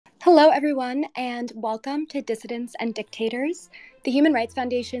Hello, everyone, and welcome to Dissidents and Dictators, the Human Rights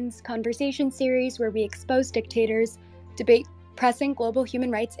Foundation's conversation series where we expose dictators, debate pressing global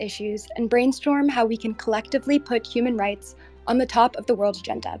human rights issues, and brainstorm how we can collectively put human rights on the top of the world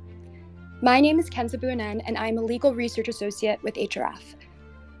agenda. My name is Kenza Buanen, and I'm a legal research associate with HRF.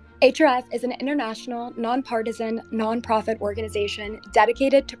 HRF is an international, nonpartisan, nonprofit organization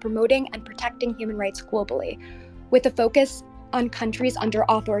dedicated to promoting and protecting human rights globally, with a focus on countries under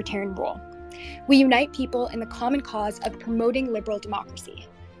authoritarian rule. We unite people in the common cause of promoting liberal democracy.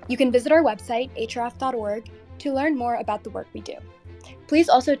 You can visit our website, hrf.org, to learn more about the work we do. Please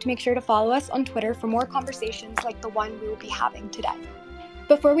also make sure to follow us on Twitter for more conversations like the one we will be having today.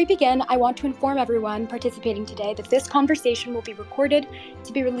 Before we begin, I want to inform everyone participating today that this conversation will be recorded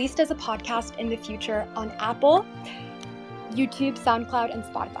to be released as a podcast in the future on Apple, YouTube, SoundCloud, and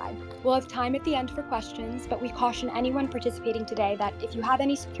Spotify. We'll have time at the end for questions, but we caution anyone participating today that if you have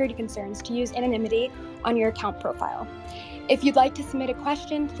any security concerns, to use anonymity on your account profile. If you'd like to submit a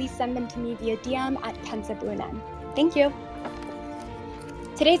question, please send them to me via DM at Kenza Buanen. Thank you.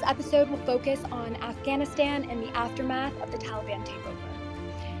 Today's episode will focus on Afghanistan and the aftermath of the Taliban takeover.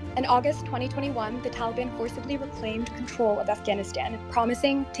 In August 2021, the Taliban forcibly reclaimed control of Afghanistan,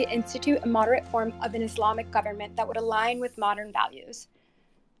 promising to institute a moderate form of an Islamic government that would align with modern values.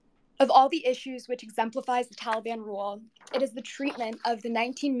 Of all the issues which exemplifies the Taliban rule, it is the treatment of the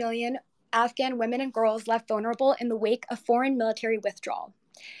 19 million Afghan women and girls left vulnerable in the wake of foreign military withdrawal.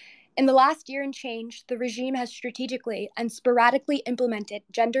 In the last year and change, the regime has strategically and sporadically implemented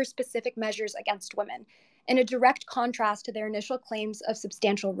gender-specific measures against women, in a direct contrast to their initial claims of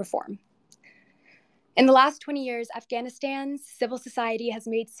substantial reform. In the last 20 years, Afghanistan's civil society has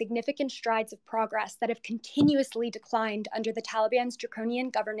made significant strides of progress that have continuously declined under the Taliban's draconian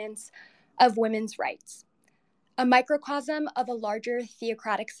governance of women's rights, a microcosm of a larger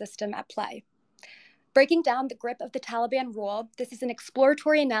theocratic system at play. Breaking down the grip of the Taliban rule, this is an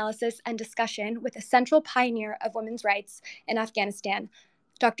exploratory analysis and discussion with a central pioneer of women's rights in Afghanistan,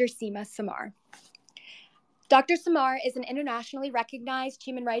 Dr. Sima Samar. Dr. Samar is an internationally recognized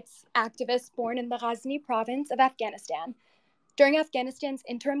human rights activist born in the Ghazni province of Afghanistan. During Afghanistan's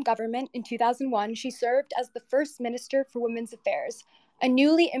interim government in 2001, she served as the first Minister for Women's Affairs, a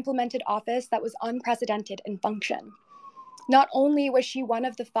newly implemented office that was unprecedented in function. Not only was she one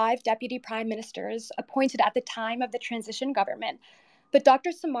of the 5 deputy prime ministers appointed at the time of the transition government, but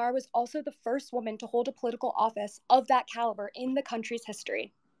Dr. Samar was also the first woman to hold a political office of that caliber in the country's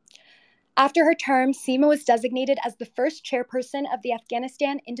history. After her term, Sima was designated as the first chairperson of the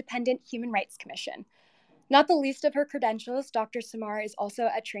Afghanistan Independent Human Rights Commission. Not the least of her credentials, Dr. Samar is also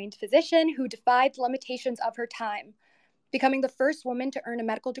a trained physician who defied the limitations of her time, becoming the first woman to earn a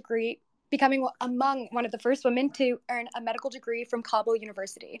medical degree, becoming among one of the first women to earn a medical degree from Kabul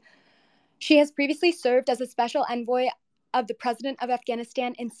University. She has previously served as a special envoy of the President of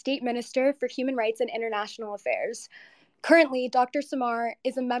Afghanistan and State Minister for Human Rights and International Affairs. Currently, Dr. Samar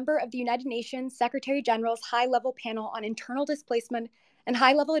is a member of the United Nations Secretary General's High-Level Panel on Internal Displacement and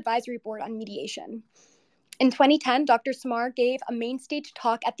High-Level Advisory Board on Mediation. In 2010, Dr. Samar gave a main stage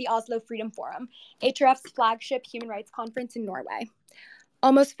talk at the Oslo Freedom Forum, HRF's flagship human rights conference in Norway.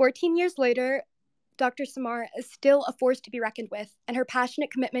 Almost 14 years later, Dr. Samar is still a force to be reckoned with, and her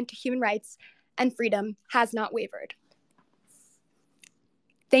passionate commitment to human rights and freedom has not wavered.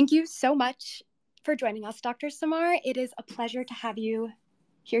 Thank you so much for joining us, Dr. Samar. It is a pleasure to have you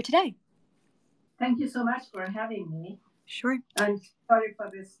here today. Thank you so much for having me. Sure. I'm sorry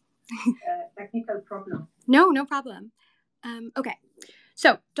for this technical problem. No problem. Okay.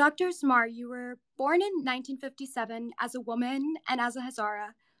 So, Dr. Samar, you were born in 1957 as a woman and as a Hazara,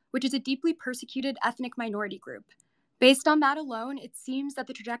 which is a deeply persecuted ethnic minority group. Based on that alone, it seems that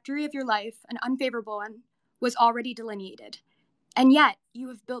the trajectory of your life, an unfavorable one, was already delineated. And yet, you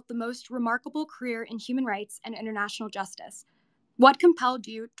have built the most remarkable career in human rights and international justice. What compelled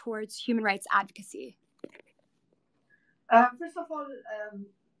you towards human rights advocacy? First of all,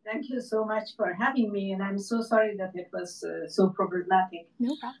 thank you so much for having me, and I'm so sorry that it was so problematic.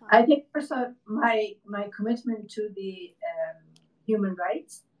 No problem. I think first of all, my commitment to the human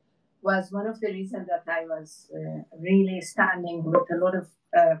rights was one of the reasons that I was really standing with a lot of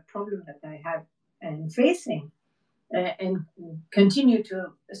problems that I had and facing. And continue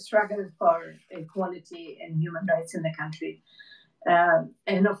to struggle for equality and human rights in the country.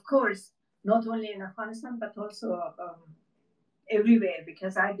 And of course, not only in Afghanistan, but also everywhere,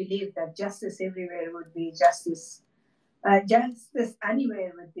 because I believe that justice everywhere would be justice. Justice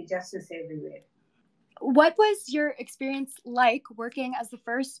anywhere would be justice everywhere. What was your experience like working as the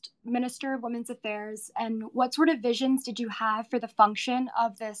first Minister of Women's Affairs, and what sort of visions did you have for the function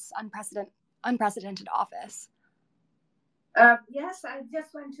of this unprecedented office? Yes, I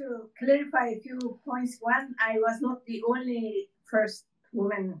just want to clarify a few points. One, I was not the only first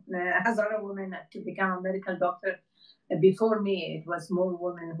woman, Hazara woman, to become a medical doctor. Before me, it was more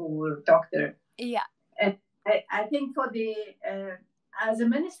women who were doctors. Yeah. And I think for the as a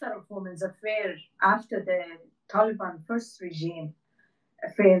Minister of Women's Affairs after the Taliban first regime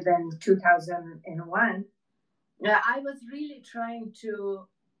failed in 2001, I was really trying to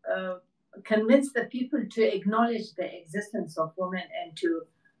convince the people to acknowledge the existence of women and to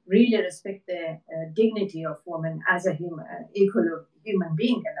really respect the dignity of women as a equal human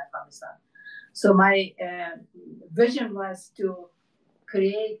being in Afghanistan. So my vision was to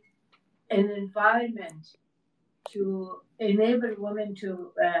create an environment to enable women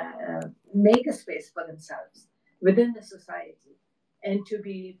to make a space for themselves within the society and to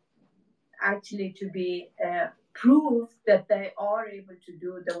be prove that they are able to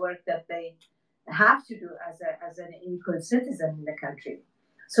do the work that they have to do as an equal citizen in the country.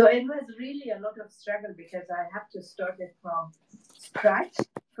 So it was really a lot of struggle because I have to start it from scratch.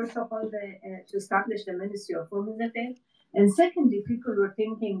 First of all, to establish the Ministry of Women's Affairs. And secondly, people were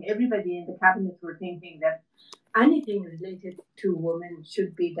thinking, everybody in the cabinet were thinking that anything related to women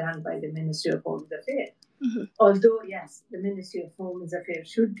should be done by the Ministry of Women's Affairs. Mm-hmm. Although, yes, the Ministry of Women's Affairs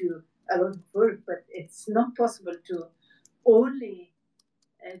should do a lot of work, but it's not possible to only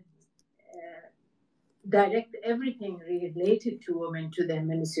direct everything related to women to the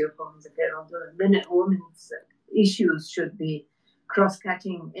Ministry of Women's Affairs. Although women's issues should be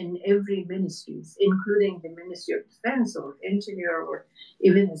cross-cutting in every ministries, including the Ministry of Defense or Interior or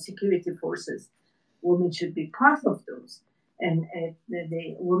even the security forces. Women should be part of those. And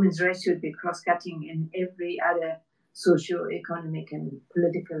the women's rights should be cross-cutting in every other socio-economic and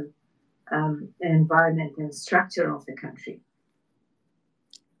political environment and structure of the country.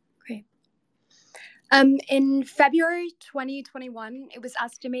 Great. In February 2021, it was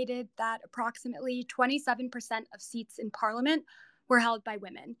estimated that approximately 27% of seats in parliament were held by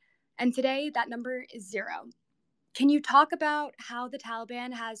women. And today, that number is 0. Can you talk about how the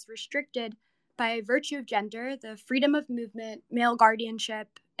Taliban has restricted, by virtue of gender, the freedom of movement, male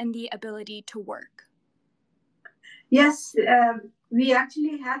guardianship, and the ability to work? Yes, we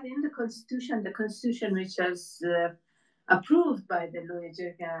actually have in the Constitution which was approved by the Loya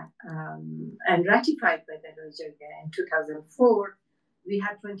Jirga and ratified by the Loya Jirga in 2004, we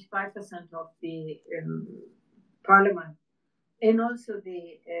had 25% of the parliament and also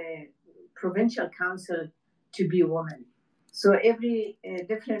the provincial council to be women. So every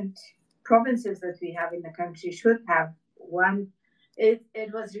different provinces that we have in the country should have one. It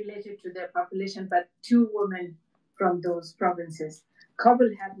was related to their population, but 2 women from those provinces.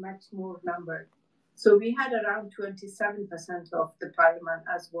 Kabul had much more number. So we had around 27% of the parliament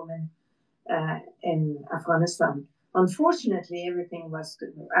as women in Afghanistan. Unfortunately, everything was,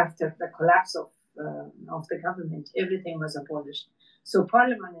 after the collapse of the government, everything was abolished. So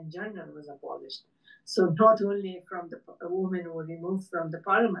parliament in general was abolished. So not only from the women who were removed from the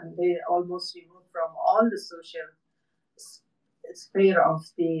parliament, they almost removed from all the social sphere of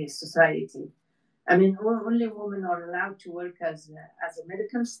the society. I mean, only women are allowed to work as a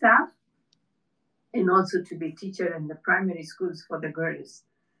medical staff and also to be teacher in the primary schools for the girls.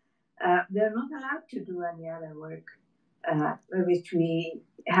 They're not allowed to do any other work, which we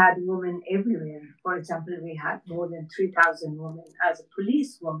had women everywhere. For example, we had more than 3,000 women as a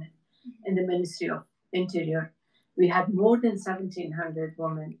police woman in the Ministry of Interior. We had more than 1,700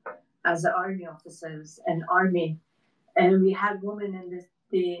 women as army officers and army. And we had women in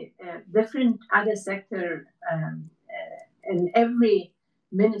the different other sector. In every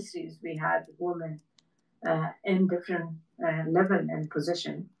ministries, we had women in different level and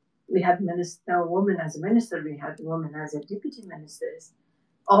position. We had women as a minister. We had women as a deputy ministers.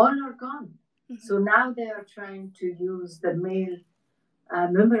 All are gone. Mm-hmm. So now they are trying to use the male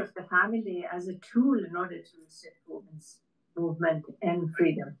member of the family as a tool in order to restrict women's movement and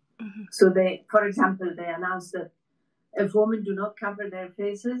freedom. Mm-hmm. So they, for example, they announced that if women do not cover their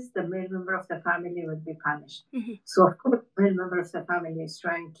faces, the male member of the family would be punished. Mm-hmm. So of course, the male member of the family is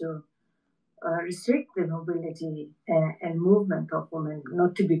trying to restrict the mobility and movement of women,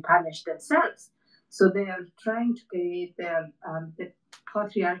 not to be punished themselves. So they are trying to create the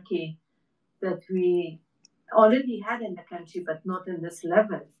patriarchy that we already had in the country, but not in this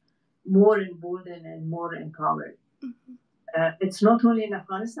level, more emboldened and more empowered. Mm-hmm. It's not only in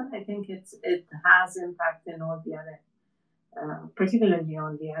Afghanistan. I think it has impact in all the other particularly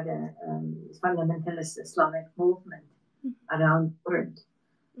on the other fundamentalist Islamic movement around the world,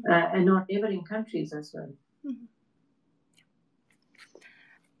 and on neighboring countries as well.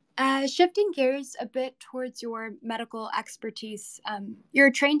 Shifting gears a bit towards your medical expertise, you're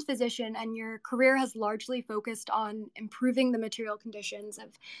a trained physician and your career has largely focused on improving the material conditions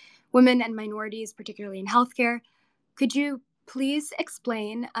of women and minorities, particularly in healthcare. Could you please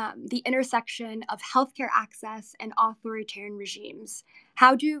explain the intersection of healthcare access and authoritarian regimes?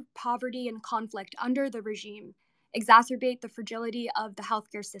 How do poverty and conflict under the regime exacerbate the fragility of the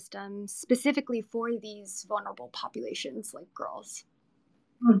healthcare system, specifically for these vulnerable populations like girls?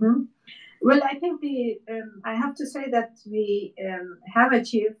 Mm-hmm. Well, I think I have to say that we have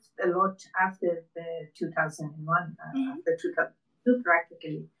achieved a lot after the 2001, after 2002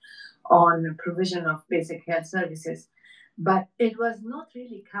 practically, on provision of basic health services. But it was not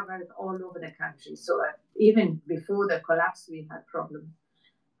really covered all over the country. So even before the collapse, we had problems.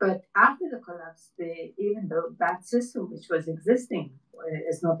 But after the collapse, even though that system which was existing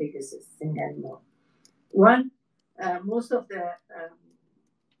is not existing anymore. Most of the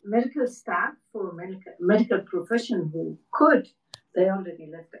medical staff for medical profession who could, they already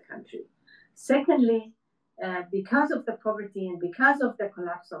left the country. Secondly, because of the poverty and because of the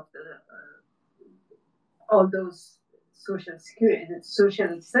collapse of all those social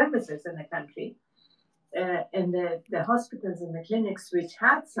services in the country, and the hospitals and the clinics which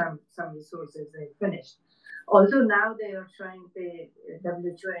had some resources, they finished. Although now they are trying, the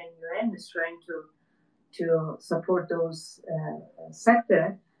WHO and UN is trying to support those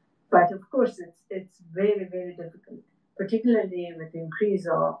sectors. But of course, it's very, very difficult, particularly with the increase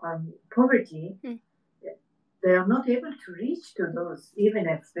on poverty. They are not able to reach to those, even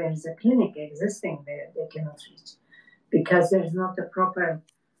if there's a clinic existing there, they cannot reach because there's not a proper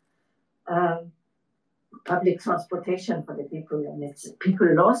public transportation for the people, and people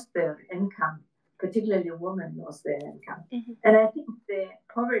lost their income, particularly women lost their income. And I think the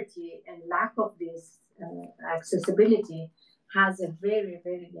poverty and lack of this accessibility has a very,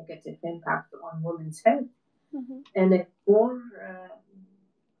 very negative impact on women's health. And a more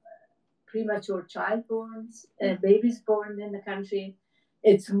premature babies born in the country,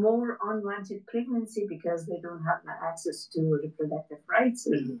 it's more unwanted pregnancy because they don't have access to reproductive rights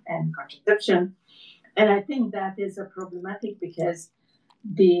and contraception. And I think that is a problematic because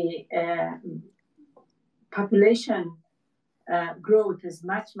the population growth is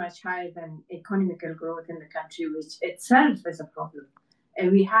much, much higher than economical growth in the country, which itself is a problem.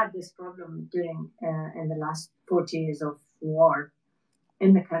 And we had this problem during in the last 40 years of war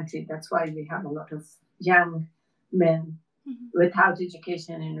in the country. That's why we have a lot of young men without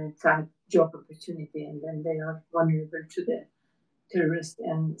education and without job opportunity, and then they are vulnerable to the terrorist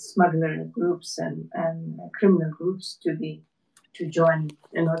and smuggler groups and criminal groups to join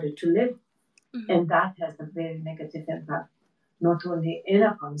in order to live. And that has a very negative impact, not only in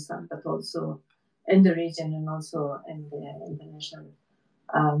Afghanistan, but also in the region and also in the international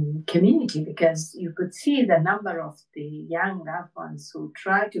community, because you could see the number of the young Afghans who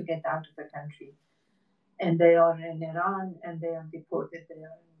try to get out of the country, and they are in Iran and they are deported. They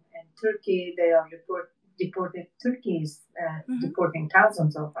are in Turkey. They are deported. Turkey is deporting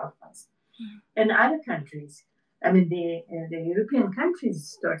thousands of Afghans. And other countries, I mean, the European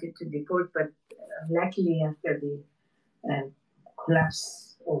countries started to deport, but luckily after the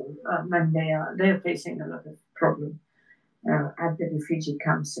collapse, they are facing a lot of problem at the refugee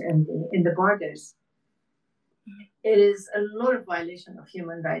camps and in the borders. It is a lot of violation of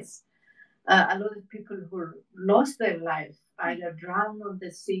human rights. A lot of people who lost their life either drowned on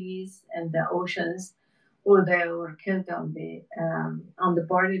the seas and the oceans, or they were killed on the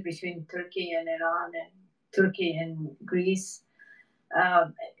border between Turkey and Iran and Turkey and Greece.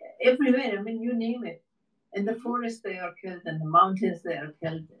 Everywhere, I mean, you name it. In the forest, they are killed. In the mountains, they are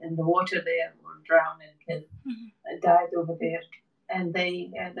killed. In the water, they are drowned and killed, died over there. And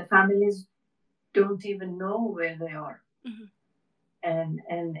the families don't even know where they are. And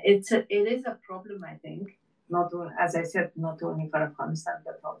it is a problem, I think, not only, as I said, not only for Afghanistan,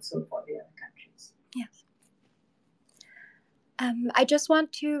 but also for the other countries. Yes. I just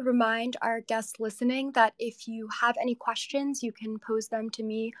want to remind our guests listening that if you have any questions, you can pose them to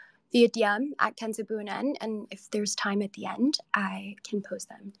me via DM at Kenzabunen, and if there's time at the end, I can pose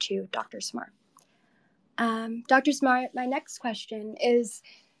them to Dr. Samar. Dr. Samar, my next question is,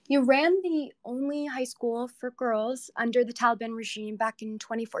 you ran the only high school for girls under the Taliban regime back in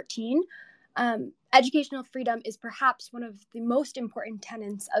 2014. Educational freedom is perhaps one of the most important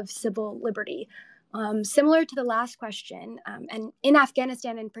tenets of civil liberty. Similar to the last question, and in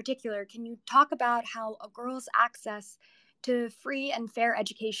Afghanistan in particular, can you talk about how a girl's access to free and fair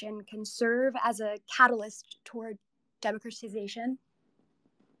education can serve as a catalyst toward democratization?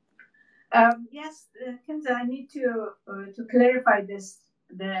 Yes, Kenza, I need to clarify this.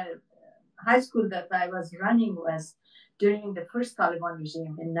 The high school that I was running was during the first Taliban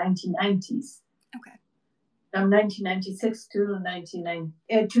regime in 1990s. Okay. From 1996 to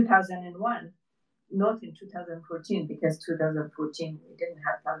 2001, not in 2014, because 2014 we didn't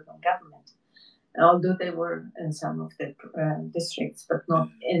have Taliban government, although they were in some of the districts, but not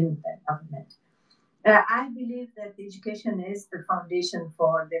in the government. I believe that education is the foundation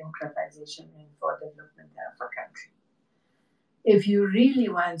for democratization and for development of a country. If you really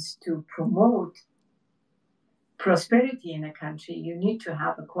want to promote prosperity in a country, you need to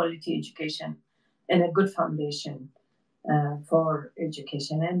have a quality education and a good foundation for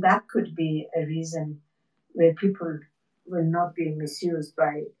education. And that could be a reason where people will not be misused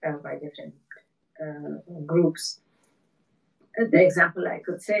by different groups. The example I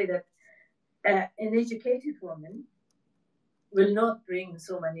could say that an educated woman will not bring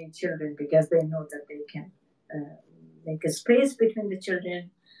so many children because they know that they can make a space between the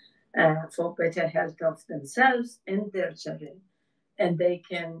children for better health of themselves and their children. And they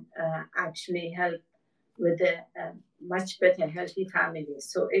can actually help with a much better healthy family.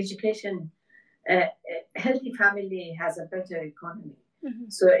 So education, healthy family has a better economy. Mm-hmm.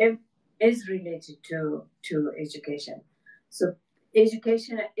 So it is related to education. So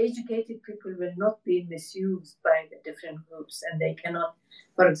educated people will not be misused by the different groups, and they cannot,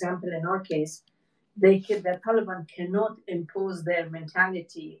 for example, in our case, the Taliban cannot impose their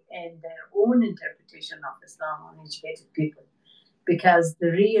mentality and their own interpretation of Islam on educated people, because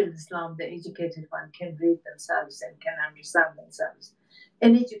the real Islam, the educated one, can read themselves and can understand themselves.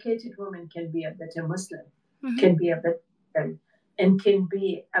 An educated woman can be a better Muslim, mm-hmm. can be a better, and can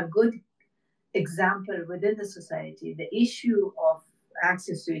be a good example within the society. The issue of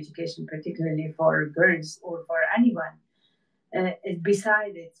access to education, particularly for girls or for anyone,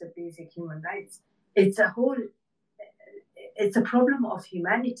 besides it's a basic human rights, it's a problem of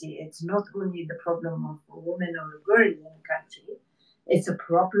humanity. It's not only the problem of a woman or a girl in a country. It's a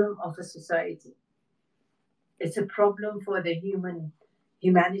problem of a society. It's a problem for the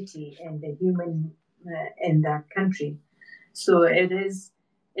humanity and the human in that country. So it is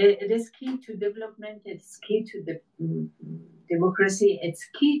key to development. It's key to the democracy. It's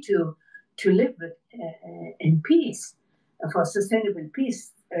key to live with, in peace, for sustainable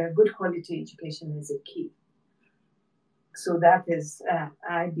peace. Good quality education is a key. So that is,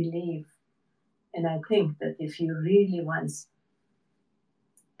 I believe, and I think that if you really want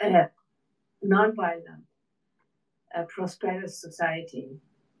a non-violent, a prosperous society,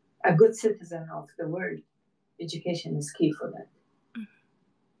 a good citizen of the world, education is key for that.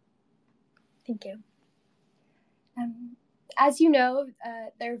 Thank you. As you know,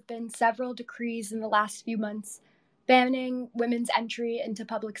 there have been several decrees in the last few months banning women's entry into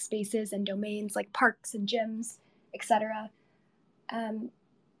public spaces and domains like parks and gyms, etc.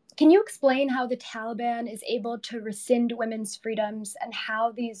 Can you explain how the Taliban is able to rescind women's freedoms and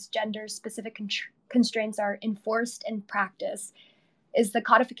how these gender-specific constraints are enforced in practice? Is the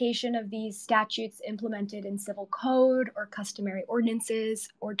codification of these statutes implemented in civil code or customary ordinances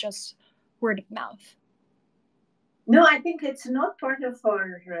or just word of mouth? No, I think it's not part of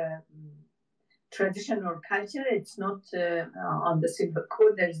our tradition or culture. It's not on the civil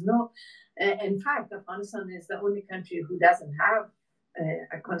code. There's no, in fact, Afghanistan is the only country who doesn't have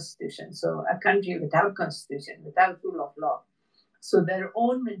a constitution. So a country without constitution, without rule of law. So their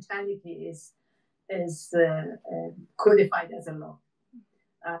own mentality is codified as a law.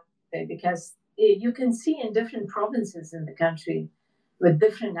 Because you can see in different provinces in the country with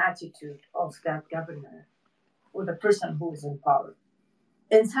different attitude of that governor or the person who is in power.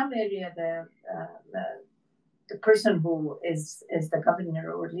 In some area, the person who is the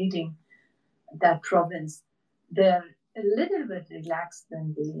governor or leading that province, they're a little bit relaxed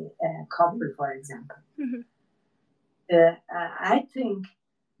than the Kabul, for example. Mm-hmm. I think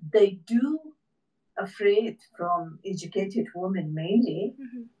they do afraid from educated women mainly.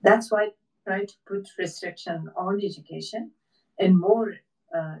 Mm-hmm. That's why they try to put restriction on education and more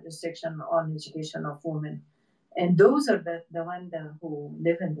restriction on education of women. And those are the ones who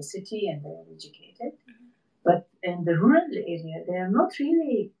live in the city and they're educated. Mm-hmm. But in the rural area, they are not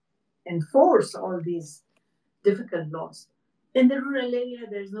really enforce all these difficult laws. In the rural area,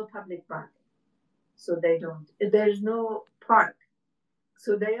 there's no public park. So they don't. There's no park.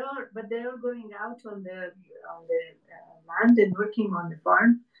 So they are going out on the land and working on the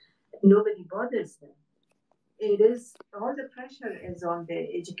farm. Nobody bothers them. It is all the pressure is on the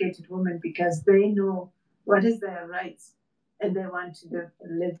educated women because they know what is their rights and they want to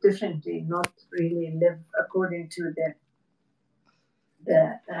live differently, not really live according to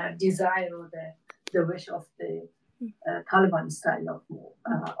the desire or the wish of the Taliban style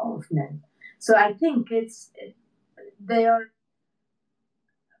of men. So I think they have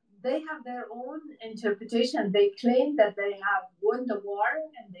their own interpretation. They claim that they have won the war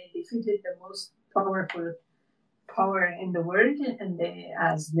and they defeated the most powerful power in the world, and they,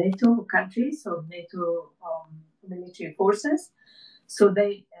 as NATO countries or NATO military forces. So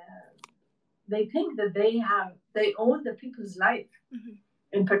they think that they own the people's life,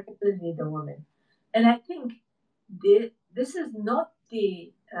 and particularly the women. And I think this is not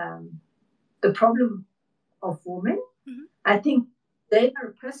the problem of women. I think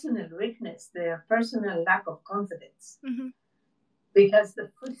their personal weakness, their personal lack of confidence, because the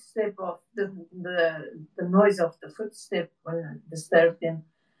footstep of the noise of the footstep will disturb them.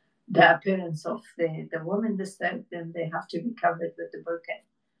 The appearance of the woman disturbs them. They have to be covered with the burqa.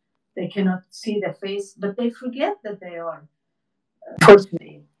 They cannot see the face, but they forget that they are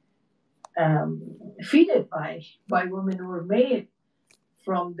forcibly fed by women who were made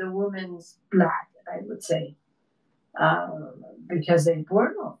from the woman's blood, I would say, because they're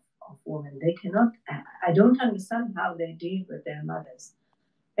born of women. They cannot. I don't understand how they deal with their mothers,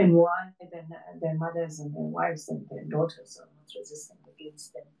 and why their mothers and their wives and their daughters are not resisting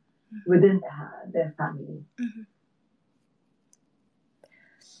against them within their family.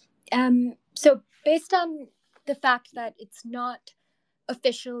 So based on the fact that it's not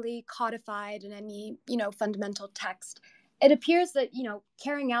officially codified in any, fundamental text, it appears that,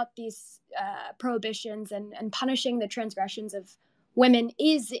 carrying out these prohibitions and punishing the transgressions of women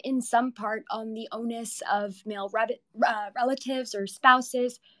is in some part on the onus of male relatives or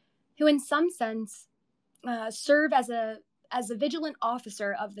spouses who in some sense serve as a vigilant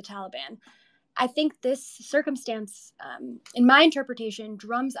officer of the Taliban. I think this circumstance, in my interpretation,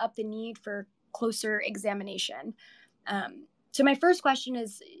 drums up the need for closer examination. So my first question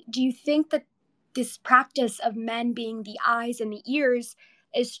is, do you think that this practice of men being the eyes and the ears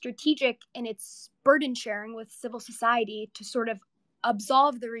is strategic in its burden sharing with civil society to sort of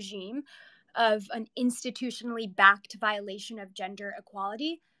absolve the regime of an institutionally backed violation of gender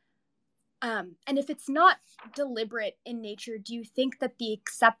equality? And if it's not deliberate in nature, do you think that the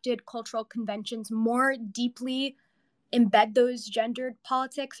accepted cultural conventions more deeply embed those gendered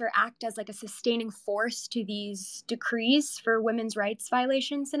politics or act as like a sustaining force to these decrees for women's rights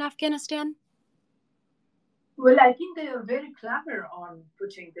violations in Afghanistan? Well, I think they are very clever on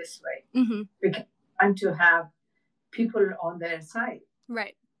putting this way, because they want to have people on their side.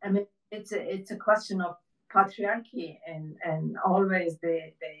 Right. I mean, it's a question of patriarchy, and always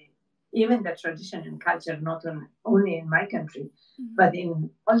they even the tradition and culture, not only in my country, but in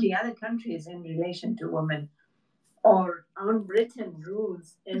all the other countries in relation to women, or unwritten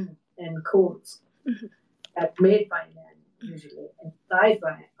rules in codes that made by men usually, and applied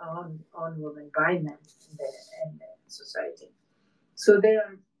on women by men in the society. So they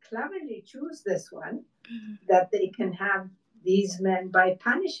are cleverly choose this one, that they can have these men by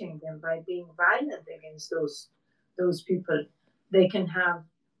punishing them, by being violent against those people. They can have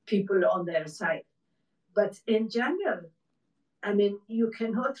people on their side. But in general, I mean, you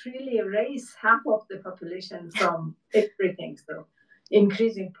cannot really erase half of the population from everything. So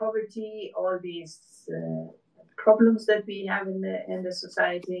increasing poverty, all these problems that we have in the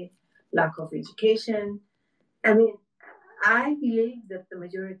society, lack of education. I mean, I believe that the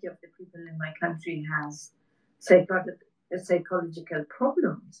majority of the people in my country has psychological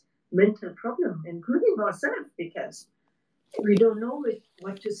problems, mental problems, including ourselves, because we don't know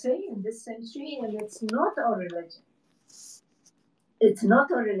what to say in this century, and it's not our religion. It's not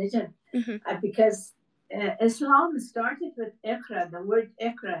our religion, because Islam started with Iqra, the word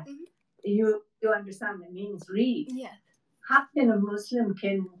Iqra. You understand it means read. Yeah. How can a Muslim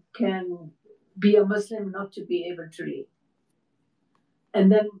can be a Muslim not to be able to read?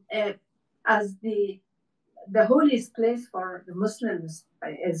 And then as the holiest place for the Muslims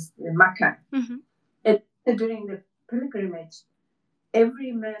is Mecca. During the pilgrimage,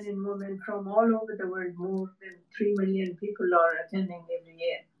 every man and woman from all over the world, more than 3 million people are attending every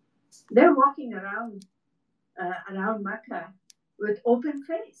year. They're walking around Mecca with open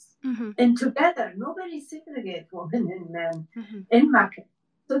face and together. Nobody segregates women and men in Mecca.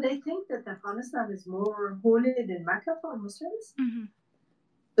 So they think that Afghanistan is more holy than Mecca for Muslims.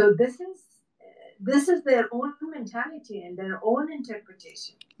 So this is their own mentality and their own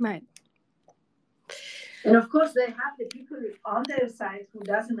interpretation. Right. And of course, they have the people on their side who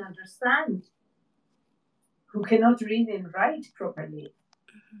doesn't understand, who cannot read and write properly,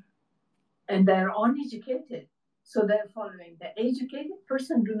 and they're uneducated. So they're following. The educated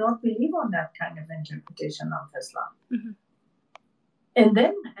person do not believe on that kind of interpretation of Islam. Mm-hmm. And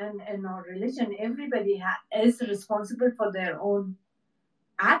then, in our religion, everybody is responsible for their own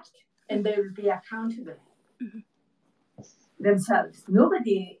act, and they will be accountable themselves.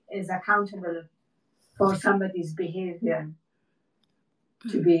 Nobody is accountable for somebody's behavior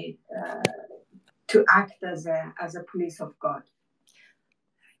to be to act as a police of God.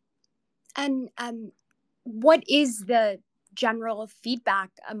 And what is the general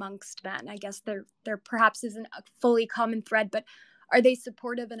feedback amongst men? I guess there perhaps isn't a fully common thread, but are they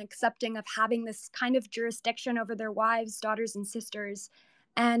supportive and accepting of having this kind of jurisdiction over their wives, daughters, and sisters?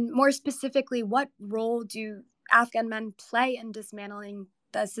 And more specifically, what role do Afghan men play in dismantling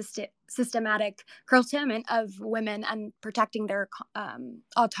the systematic curtailment of women and protecting their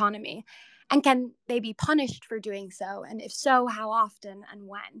autonomy? And can they be punished for doing so? And if so, how often and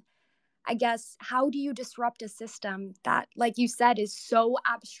when? I guess, how do you disrupt a system that, like you said, is so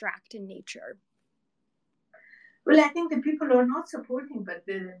abstract in nature? Well, I think the people are not supporting, but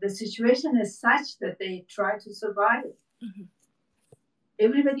the situation is such that they try to survive. Mm-hmm.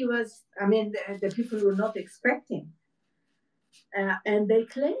 Everybody was, the people were not expecting. And they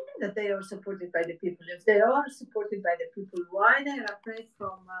claim that they are supported by the people. If they are supported by the people, why they are afraid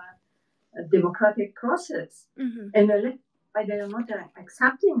from a democratic process? Mm-hmm. And why they are not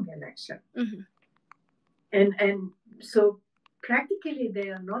accepting the election? Mm-hmm. And so practically they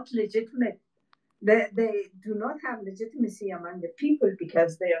are not legitimate. They do not have legitimacy among the people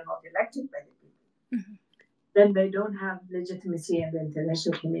because they are not elected by the people. Mm-hmm. Then they don't have legitimacy in the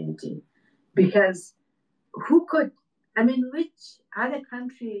international community because which other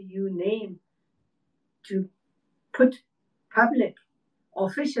country you name to put public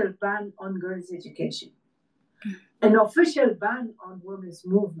official ban on girls' education, an official ban on women's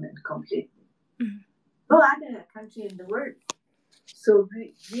movement completely? Mm-hmm. No other country in the world. So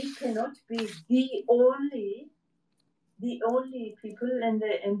we cannot be the only people in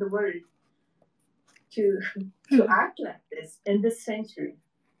the world to act like this in this century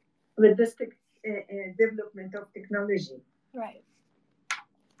with this development of technology. Right.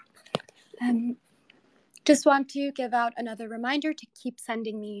 Just want to give out another reminder to keep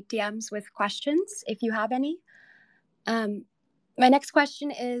sending me DMs with questions if you have any. My next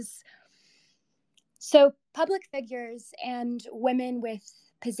question is, so public figures and women with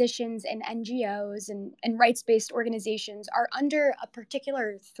positions in NGOs and rights-based organizations are under a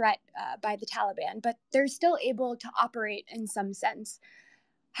particular threat by the Taliban, but they're still able to operate in some sense.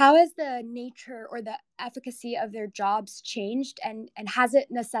 How has the nature or the efficacy of their jobs changed, and has it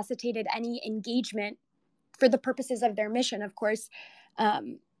necessitated any engagement for the purposes of their mission, of course,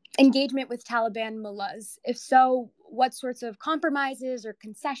 engagement with Taliban mullahs? If so, what sorts of compromises or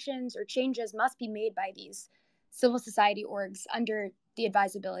concessions or changes must be made by these civil society orgs under the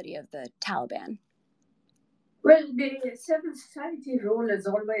advisability of the Taliban? Well, the civil society role has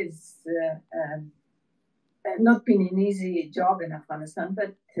always not been an easy job in Afghanistan,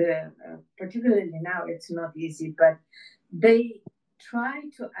 but particularly now it's not easy. But they try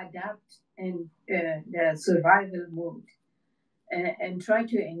to adapt in the survival mode and try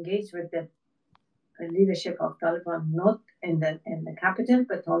to engage with the leadership of Taliban, not in the capital,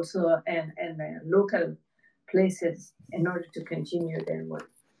 but also in the local places in order to continue their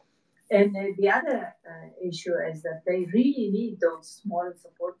work. And the other issue is that they really need those small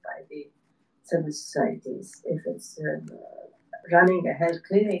support by the civil societies, if it's running a health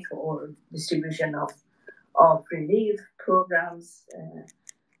clinic or distribution of relief programs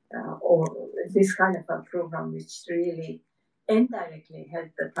or this kind of a program, which really indirectly help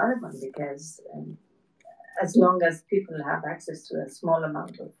the Taliban, because as long as people have access to a small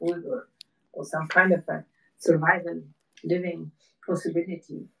amount of food or some kind of a survival living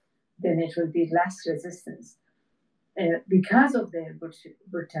possibility, then it will be less resistance. Because of their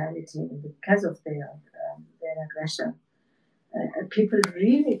brutality and because of their aggression, people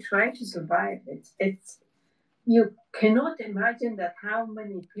really try to survive. It's you cannot imagine that how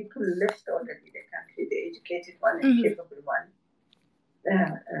many people left already the country, the educated one and capable one,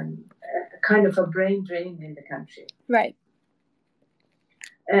 kind of a brain drain in the country. Right.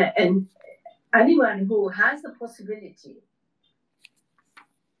 And anyone who has the possibility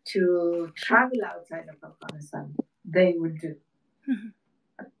to travel outside of Afghanistan, they will do.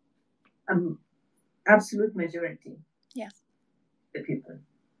 Absolute majority. Yes. The people.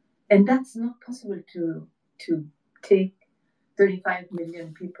 And that's not possible to take 35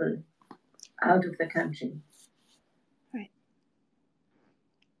 million people out of the country. Right.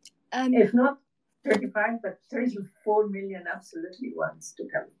 If not 35, but 34 million absolutely wants to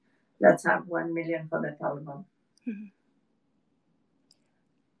come. Let's have 1 million for the Taliban. Mm-hmm.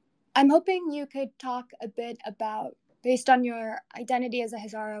 I'm hoping you could talk a bit about, based on your identity as a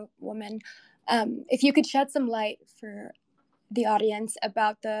Hazara woman, if you could shed some light for the audience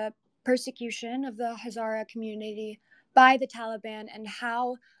about the persecution of the Hazara community by the Taliban and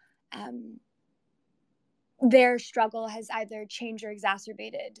how their struggle has either changed or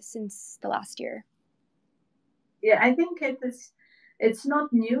exacerbated since the last year. Yeah, I think it's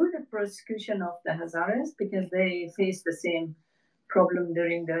not new, the persecution of the Hazaras, because they faced the same problem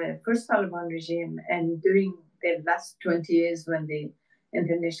during the first Taliban regime and during the last 20 years when the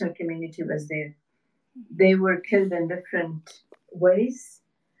international community was there. They were killed in different ways.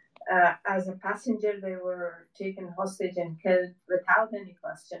 As a passenger, they were taken hostage and killed without any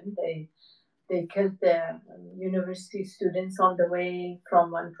question. They killed the university students on the way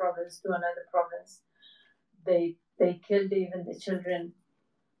from one province to another province. They killed even the children,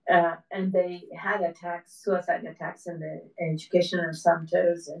 and they had attacks, suicide attacks in the educational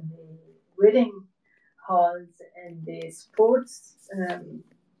centers and the wedding halls and the sports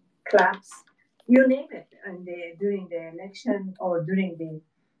clubs, you name it. And during the election or during the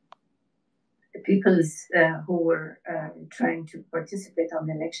people's who were trying to participate on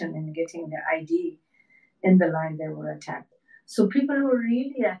the election and getting the ID in the line, they were attacked. So people were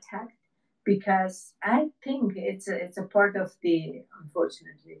really attacked because I think it's a part of the,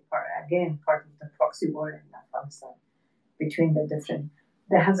 unfortunately, part of the proxy war in Afghanistan between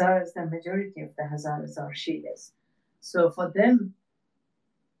the Hazaras, the majority of the Hazaras are Shias. So for them,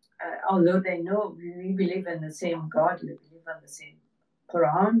 although they know we believe in the same God, we believe in the same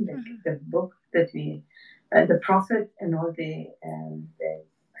Quran, the book that the Prophet and all the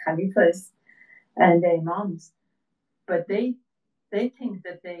Khalifas and the Imams, but they think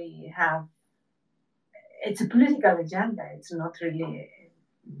that they have, it's a political agenda. It's not really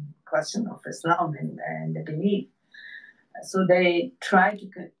a question of Islam and the belief. So they try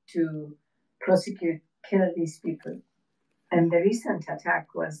to prosecute, kill these people. And the recent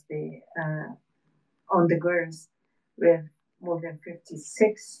attack was on the girls, where more than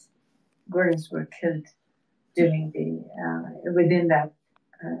 56 girls were killed during within that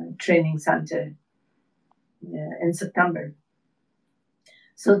training center in September.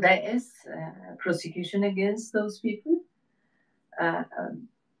 So there is prosecution against those people.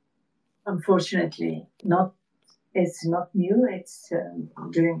 Unfortunately, it's not new. It's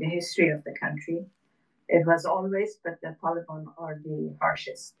during the history of the country. It was always, but the Taliban are the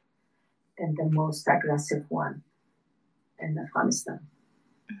harshest and the most aggressive one in Afghanistan.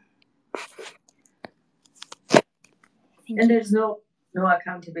 And there's no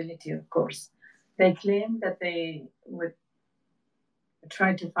accountability, of course. They claim that they would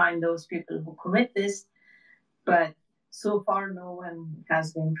try to find those people who commit this, but so far no one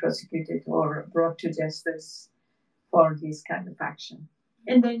has been prosecuted or brought to justice for this kind of action.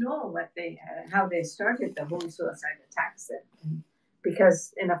 And they know how they started the whole suicide attacks.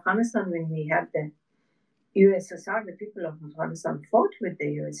 Because in Afghanistan, when we had the USSR, the people of Afghanistan fought with the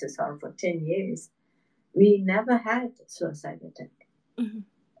USSR for 10 years. We never had suicide attack. Mm-hmm.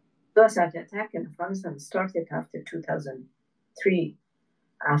 Suicide attack in Afghanistan started after 2003,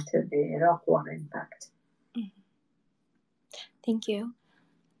 after the Iraq War impact. Mm-hmm. Thank you.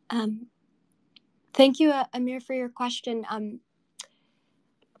 Thank you, Amir, for your question.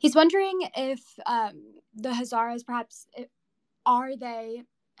 He's wondering if the Hazaras, perhaps, are they,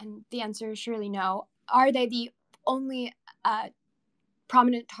 and the answer is surely no, are they the only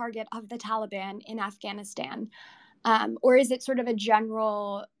prominent target of the Taliban in Afghanistan? Or is it sort of a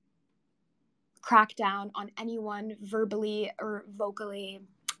general crackdown on anyone verbally or vocally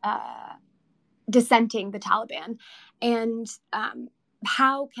dissenting the Taliban? And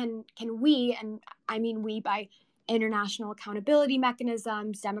how can we, and I mean we by international accountability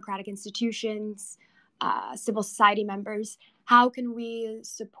mechanisms, democratic institutions, civil society members, how can we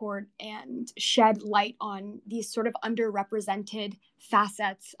support and shed light on these sort of underrepresented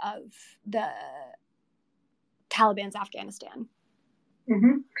facets of the Taliban's Afghanistan?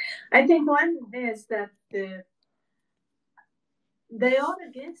 Mm-hmm. I think one is that they are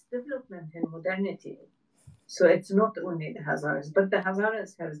against development and modernity. So it's not only the Hazaras, but the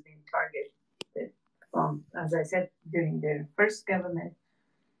Hazaras has been targeted, as I said, during their first government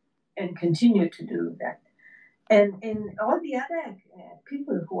and continue to do that. And in all the other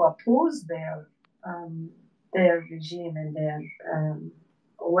people who oppose their regime and their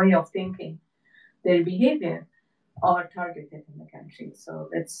way of thinking, their behavior are targeted in the country. So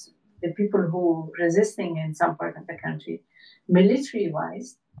it's the people who resisting in some part of the country,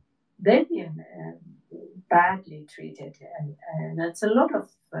 military-wise, they've been badly treated, and it's a lot of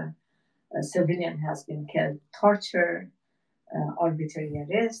a civilian has been killed. Torture, arbitrary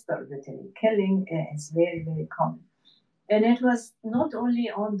arrest, arbitrary killing is very, very common. And it was not only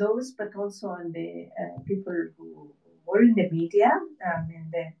on those, but also on the people who were in the media. I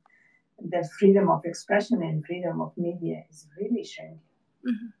mean, the freedom of expression and freedom of media is really shrinking.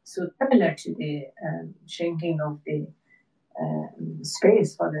 Mm-hmm. So similar to the shrinking of the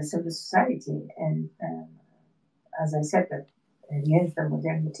space for the civil society, and as I said, that against the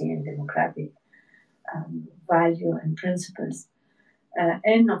modernity and democratic value and principles,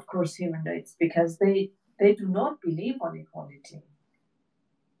 and of course human rights, because they do not believe on equality.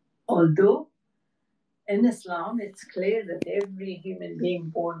 Although in Islam, it's clear that every human being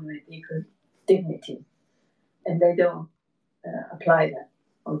born with equal dignity, and they don't apply that,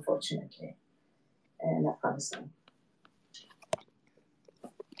 unfortunately, in Afghanistan.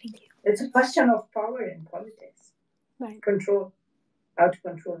 Thank you. It's a question of power in politics. Right. Control, how to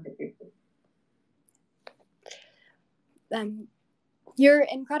control the people. Your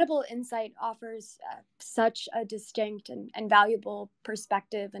incredible insight offers such a distinct and valuable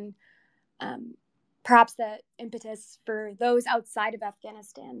perspective, and perhaps the impetus for those outside of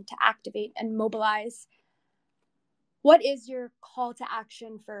Afghanistan to activate and mobilize. What is your call to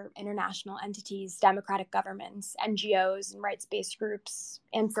action for international entities, democratic governments, NGOs, and rights-based groups,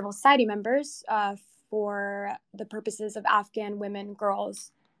 and civil society members for the purposes of Afghan women,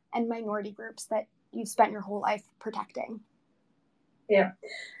 girls, and minority groups that you've spent your whole life protecting? Yeah,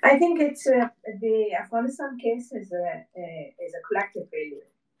 I think it's the Afghanistan case is a collective failure.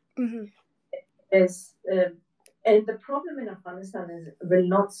 Mm-hmm. And the problem in Afghanistan will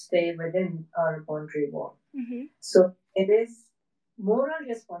not stay within our boundary wall. Mm-hmm. So it is moral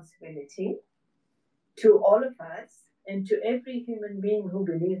responsibility to all of us and to every human being who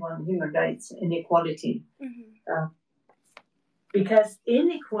believes on human rights and equality. Mm-hmm. Because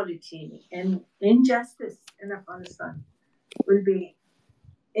inequality and injustice in Afghanistan will be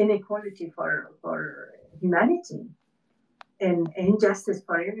inequality for humanity and injustice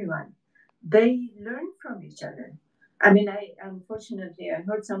for everyone. They learn from each other. I mean, unfortunately, I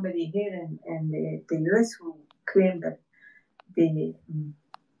heard somebody here in the US who claimed that the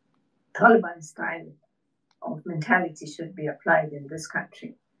Taliban style of mentality should be applied in this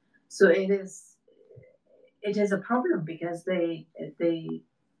country. So it is a problem because they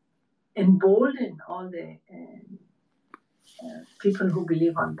embolden all the people who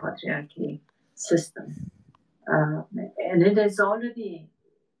believe on patriarchy system. And it is already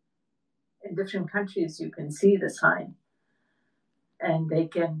in different countries, you can see the sign. And they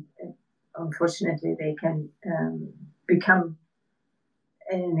can, unfortunately, they can become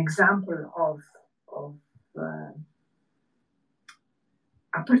an example of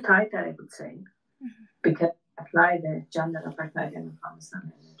apartheid, I would say, mm-hmm. because apply the gender apartheid in Afghanistan,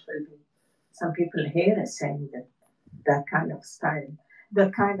 and it will be some people here are saying that kind of style,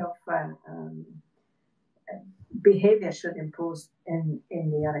 that kind of behavior should impose in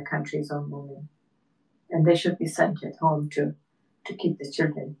the other countries on women, and they should be sent at home to keep the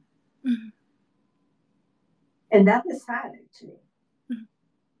children. Mm-hmm. And that is sad, actually. Mm-hmm.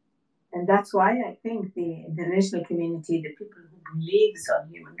 And that's why I think the international community, the people who believes on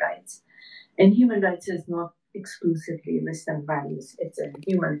human rights, and human rights is not exclusively Western values, it's a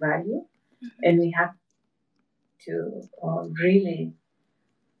human value, mm-hmm. and we have to really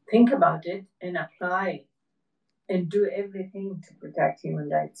think about it and apply and do everything to protect human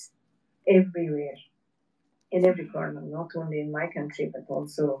rights everywhere, in every corner, not only in my country, but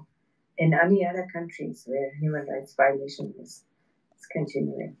also in any other countries where human rights violation is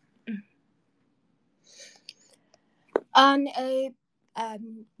continuing. On a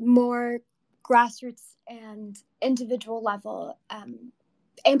more grassroots and individual level,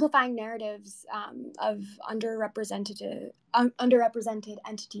 amplifying narratives of underrepresented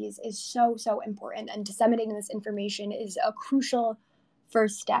entities is so important, and disseminating this information is a crucial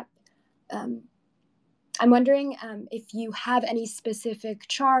first step. I'm wondering if you have any specific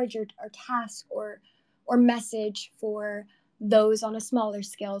charge or task or message for those on a smaller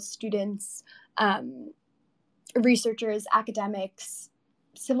scale, students, researchers, academics,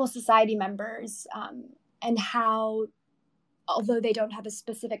 civil society members, and how, although they don't have a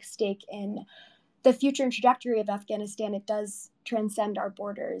specific stake in the future and trajectory of Afghanistan, it does transcend our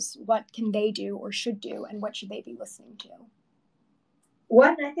borders. What can they do or should do, and what should they be listening to?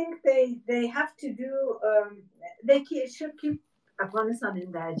 One, I think they have to do, they should keep Afghanistan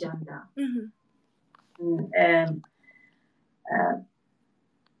in the agenda. Mm-hmm.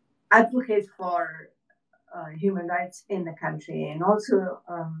 Advocate for human rights in the country, and also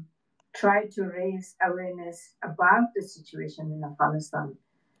try to raise awareness about the situation in Afghanistan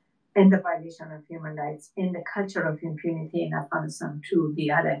and the violation of human rights in the culture of impunity in Afghanistan to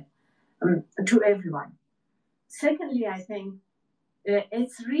the other, to everyone. Secondly, I think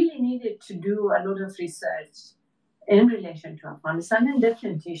it's really needed to do a lot of research in relation to Afghanistan and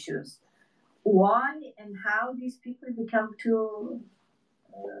different issues. Why and how these people become to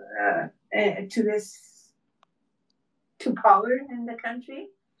power in the country,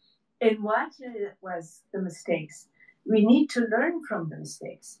 and what was the mistakes. We need to learn from the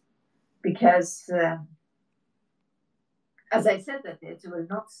mistakes because, as I said, that it will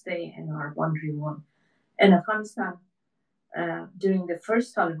not stay in our boundary wall. And Afghanistan, during the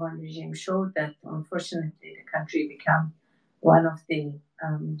first Taliban regime, showed that unfortunately the country became one of the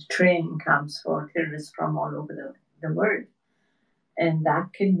training camps for terrorists from all over the world. And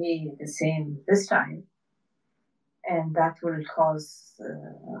that can be the same this time. And that will cause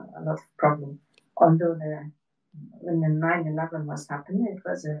a lot of problem. Although when the 9/11 was happening, it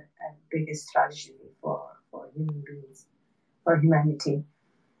was a biggest tragedy for human beings, for humanity.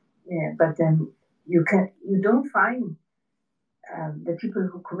 Yeah, but then you don't find the people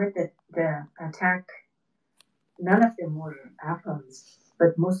who committed the attack. None of them were Afghans,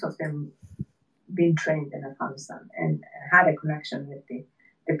 but most of them been trained in Afghanistan and had a connection with the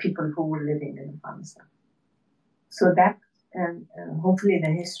people who were living in Afghanistan. So that, and hopefully the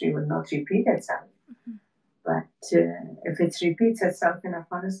history will not repeat itself. Mm-hmm. But if it repeats itself in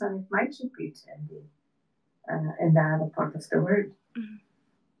Afghanistan, it might repeat in the other part of the world. Mm-hmm.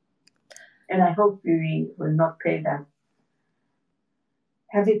 And I hope we will not pay that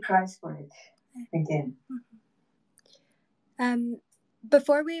heavy price for it again. Mm-hmm.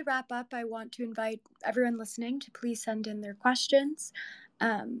 Before we wrap up, I want to invite everyone listening to please send in their questions.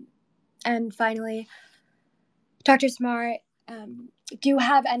 And finally, Dr. Samar, do you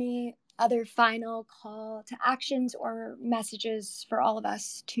have any other final call to actions or messages for all of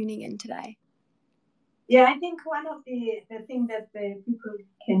us tuning in today? Yeah, I think one of the things that the people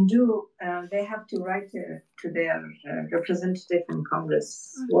can do, they have to write to their representative in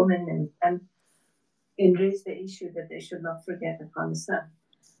Congress, mm-hmm. women, and raise the issue that they should not forget Afghanistan.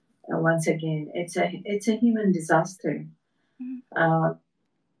 Once again, it's a human disaster. Mm-hmm.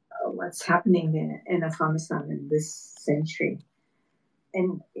 What's happening in Afghanistan in this century.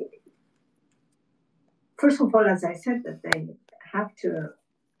 And first of all, as I said, that they have to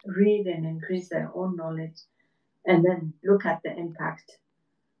read and increase their own knowledge, and then look at the impact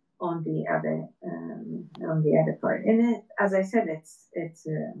on the other part. And as I said, it's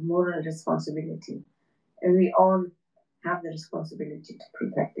a moral responsibility, and we all have the responsibility to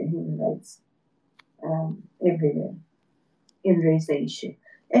protect the human rights everywhere and raise the issue,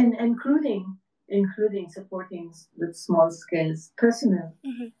 and including supporting with small scales personnel,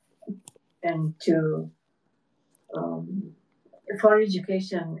 mm-hmm. and to for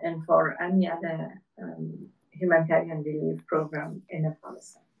education and for any other humanitarian relief program in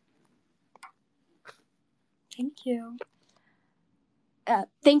Afghanistan. Thank you.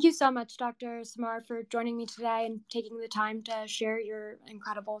 Thank you so much, Dr. Samar, for joining me today and taking the time to share your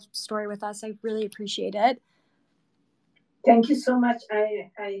incredible story with us. I really appreciate it. Thank you so much.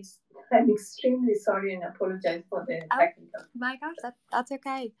 I'm extremely sorry and apologize for the technical. My gosh, that's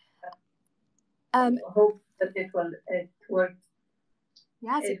okay. I hope that it worked.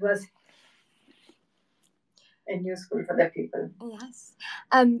 Yes, it was and useful for the people. Yes.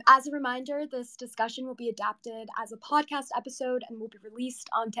 As a reminder, this discussion will be adapted as a podcast episode and will be released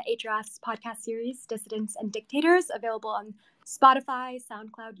onto HRF's podcast series, Dissidents and Dictators, available on Spotify,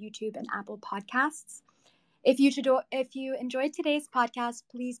 SoundCloud, YouTube, and Apple Podcasts. If you enjoyed today's podcast,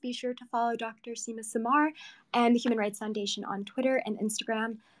 please be sure to follow Dr. Sima Samar and the Human Rights Foundation on Twitter and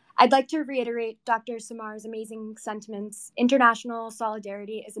Instagram. I'd like to reiterate Dr. Samar's amazing sentiments. International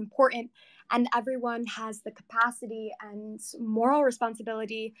solidarity is important, and everyone has the capacity and moral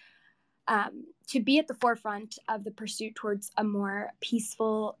responsibility to be at the forefront of the pursuit towards a more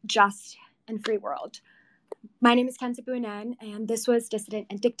peaceful, just, and free world. My name is Kenza Buanan, and this was Dissident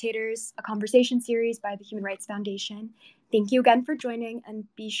and Dictators, a conversation series by the Human Rights Foundation. Thank you again for joining, and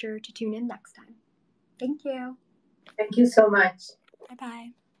be sure to tune in next time. Thank you. Thank you so much.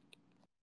 Bye-bye.